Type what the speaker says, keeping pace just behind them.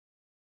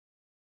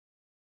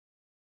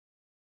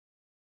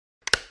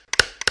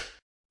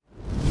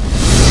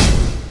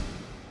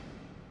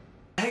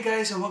Hey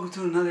guys, and welcome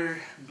to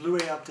another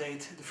Blu-ray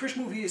update. The first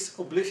movie is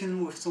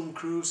Oblivion with Tom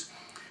Cruise.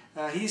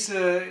 He's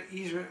a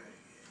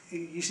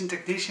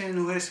technician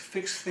who has to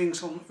fix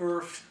things on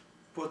Earth,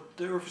 but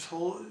the Earth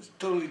is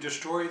totally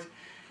destroyed.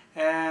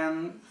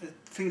 And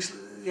he's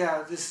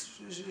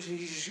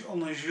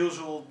on his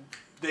usual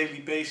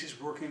daily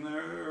basis working on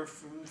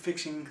Earth,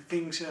 fixing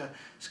things,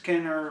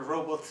 scanner,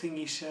 robot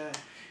thingies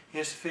he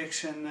has to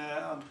fix. And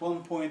at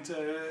one point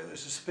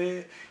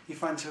he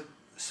finds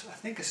I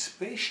think a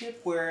spaceship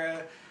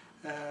where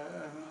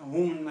a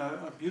woman,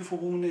 a beautiful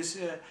woman is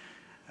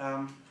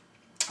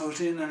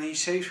goes in and he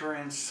saves her,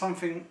 and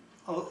something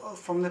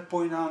from that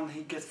point on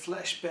he gets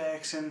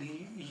flashbacks and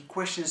he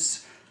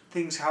questions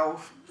things, how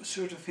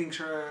certain things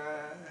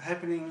are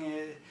happening,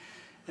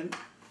 and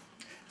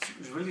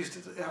it's released.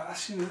 I've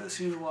seen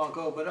it a while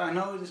ago, but I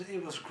know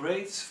it was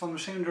great. It's from the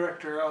same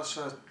director as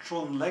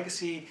Tron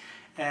Legacy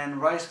and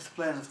Rise of the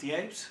Planet of the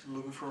Apes.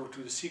 Looking forward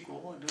to the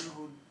sequel. I don't know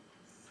who.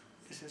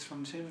 Is this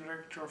from the same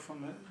director or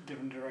from a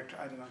different director?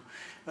 I don't know.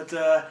 But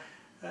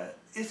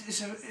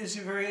it's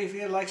a very, if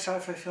you like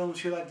sci-fi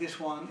films, you like this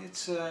one.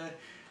 It's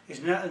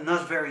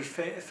not very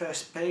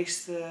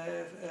fast-paced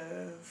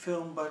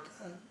film, but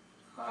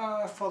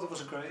I thought it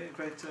was a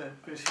great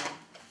film.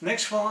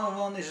 Next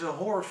one is a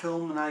horror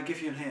film, and I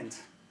give you a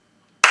hint.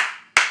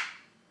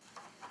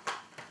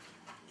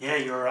 Yeah,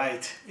 you're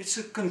right. It's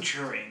a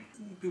Conjuring.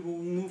 People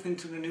move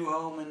into the new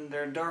home and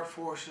there are dark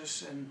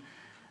forces, and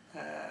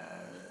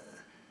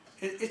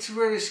it's a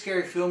really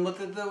scary film, but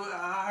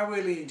I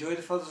really enjoyed it.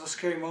 I thought it was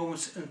scary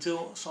moments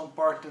until some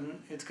part,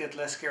 and it gets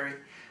less scary.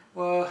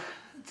 Well,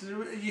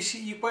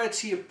 you quite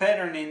see a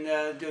pattern in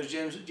those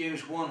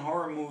James Wan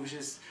horror movies,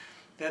 is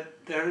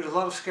that there's a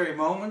lot of scary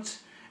moments,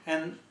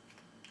 and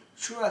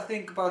through I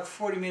think about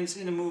 40 minutes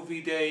in the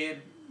movie they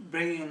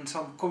bring in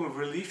some comic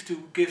relief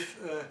to give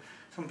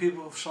some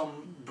people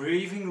some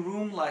breathing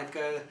room, like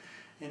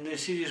in the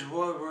Insidious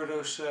War where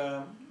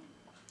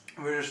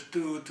there's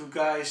two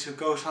guys who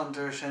ghost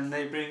hunters, and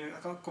they bring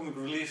comic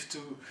relief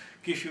to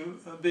give you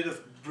a bit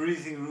of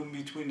breathing room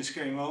between the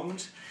scary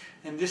moments.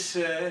 And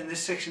in this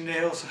section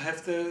they also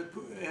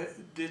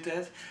did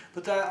that.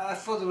 But I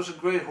thought it was a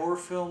great horror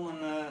film,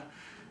 and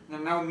they're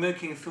now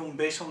making a film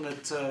based on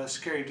that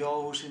scary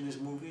doll who's in this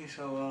movie.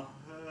 So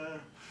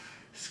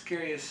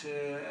scary as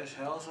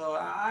hell. So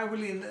I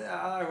really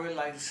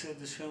like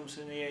this films,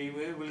 and yeah, you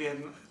really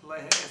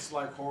it's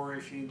like horror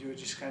if you enjoy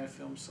this kind of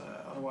films.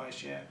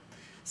 Otherwise, yeah,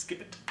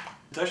 skip it.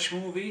 Dutch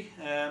movie.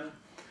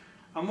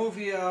 A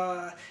movie.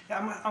 I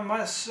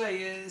must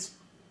say is.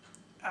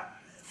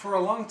 For a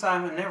long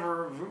time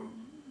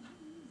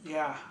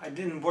I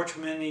didn't watch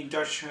many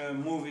Dutch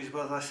movies,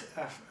 but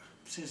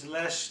since the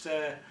last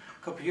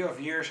couple of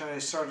years I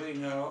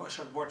started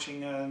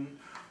watching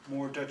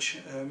more Dutch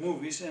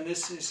movies, and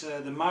this is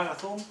the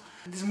Marathon.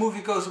 This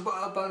movie goes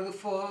about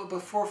 4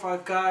 or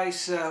 5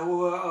 guys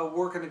who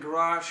work in a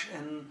garage,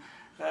 and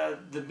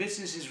the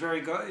business is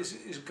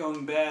is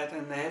going bad,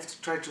 and they have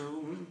to try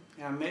to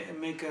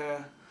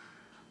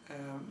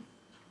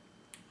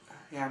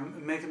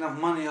make enough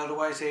money,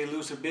 otherwise they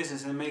lose their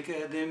business, and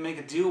they make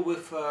a deal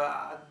with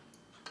I'm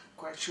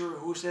quite sure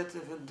who's that,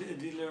 a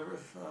dealer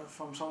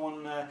from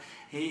someone.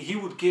 He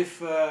would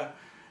give,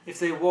 if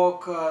they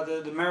walk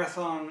the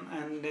marathon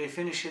and they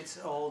finish it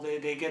all,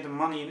 they get the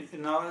money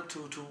in order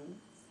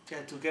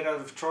to get out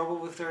of trouble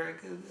with their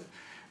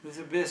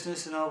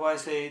business, and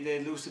otherwise they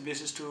lose the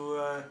business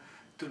to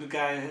the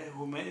guy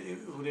who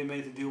they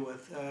made the deal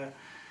with.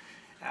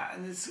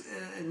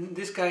 And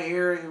this guy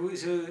here, who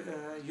is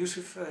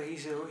Yusuf,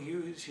 he's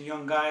a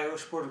young guy, a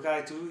sportive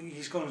guy too.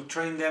 He's going to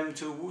train them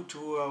to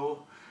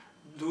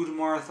do the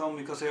marathon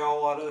because they're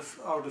all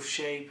out of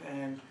shape,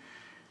 and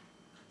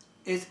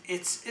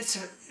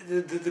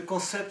the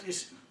concept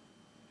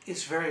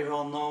is very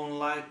well known.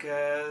 Like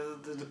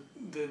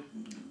the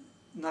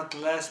not the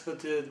last,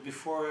 but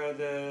before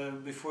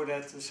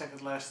that, the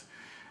second last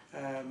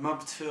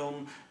Muppet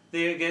film.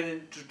 They get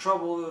into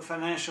trouble,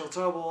 financial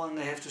trouble, and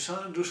they have to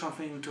do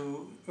something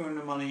to earn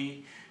the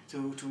money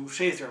to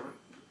save their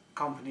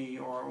company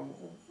or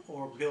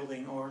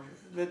building. Or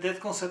that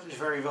concept is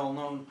very well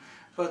known,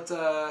 but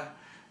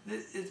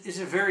it's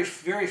a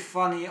very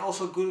funny,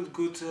 also good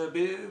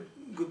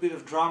bit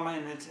of drama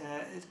in it.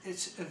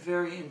 It's a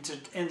very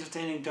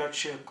entertaining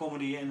Dutch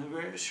comedy, and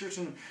very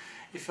certain.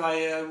 If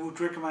I would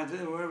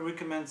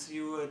recommend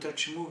you a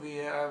Dutch movie,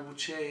 I would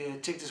say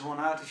check this one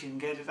out if you can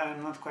get it.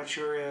 I'm not quite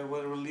sure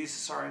what the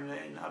releases are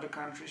in other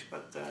countries,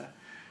 but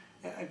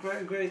yeah, a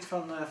great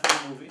fun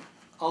movie.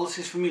 Alles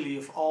is familie,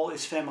 of All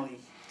is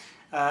Family.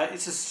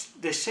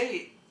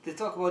 They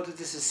talk about it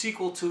as a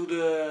sequel to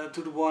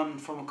the one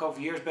from a couple of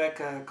years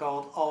back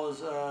called All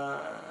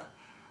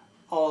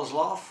is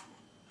Love.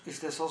 If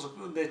that's also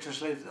they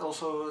translate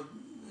also,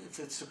 if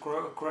that's a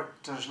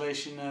correct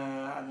translation,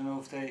 I don't know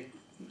if the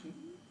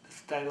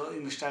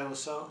English title is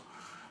so,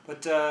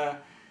 but I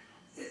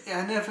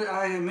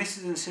missed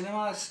it in the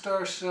cinema. It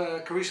stars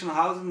Carissa van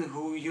Houten,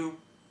 who you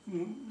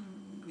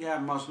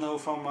must know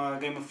from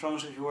Game of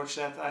Thrones if you watch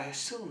that. I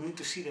still need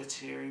to see that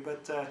series,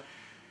 but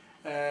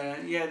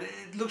Yeah,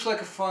 it looks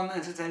like a fun,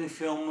 entertaining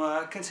film.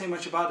 I can't say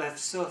much about it, I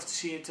still have to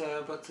see it,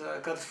 but I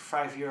got it for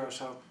 €5,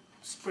 so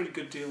it's a pretty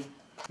good deal.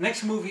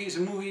 Next movie is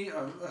a movie,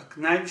 a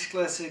 90s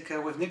classic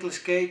with Nicolas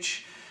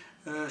Cage,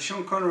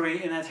 Sean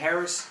Connery and Ed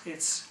Harris.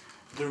 It's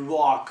The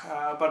Rock,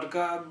 about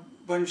a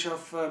bunch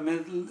of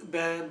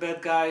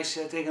bad guys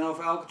taking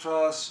over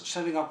Alcatraz,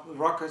 setting up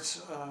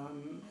rockets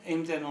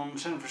aimed in on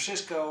San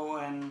Francisco,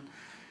 and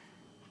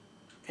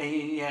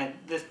yeah,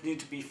 that need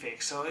to be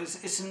fixed. So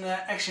it's an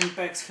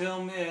action-packed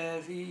film.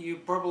 You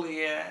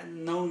probably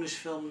know this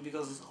film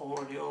because it's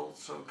already old,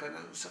 so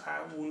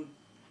I won't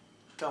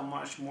tell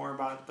much more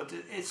about it. But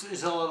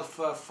it's a lot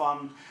of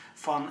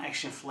fun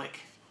action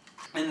flick.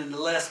 And then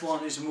the last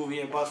one is a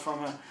movie I bought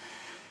from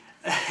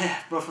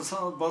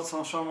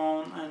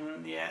someone,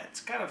 and yeah,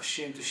 it's kind of a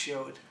shame to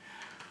show it.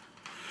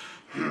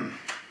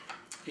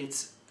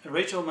 It's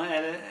Rachel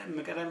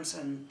McAdams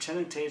and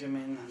Channing Tatum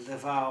in The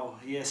Vow.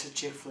 Yes, a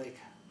chick flick.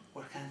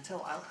 What can I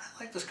tell? I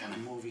like those kind of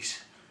movies.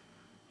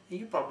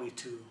 You probably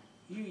too.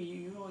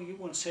 You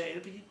won't say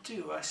it, but you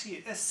do. I see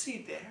it. I see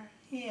it there.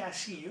 Yeah, I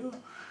see you.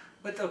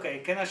 But okay,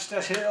 can I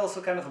say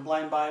also kind of a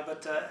blind buy?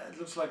 But it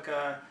looks like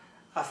a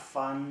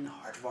fun,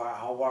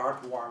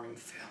 heartwarming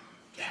film.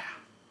 Yeah.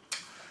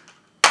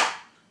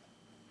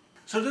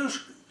 So those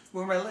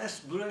were my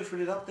last Blu-ray for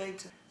this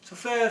update. So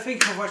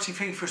thank you for watching.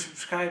 Thank you for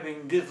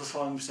subscribing. Dit was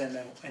Volume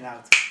Stendo en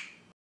out.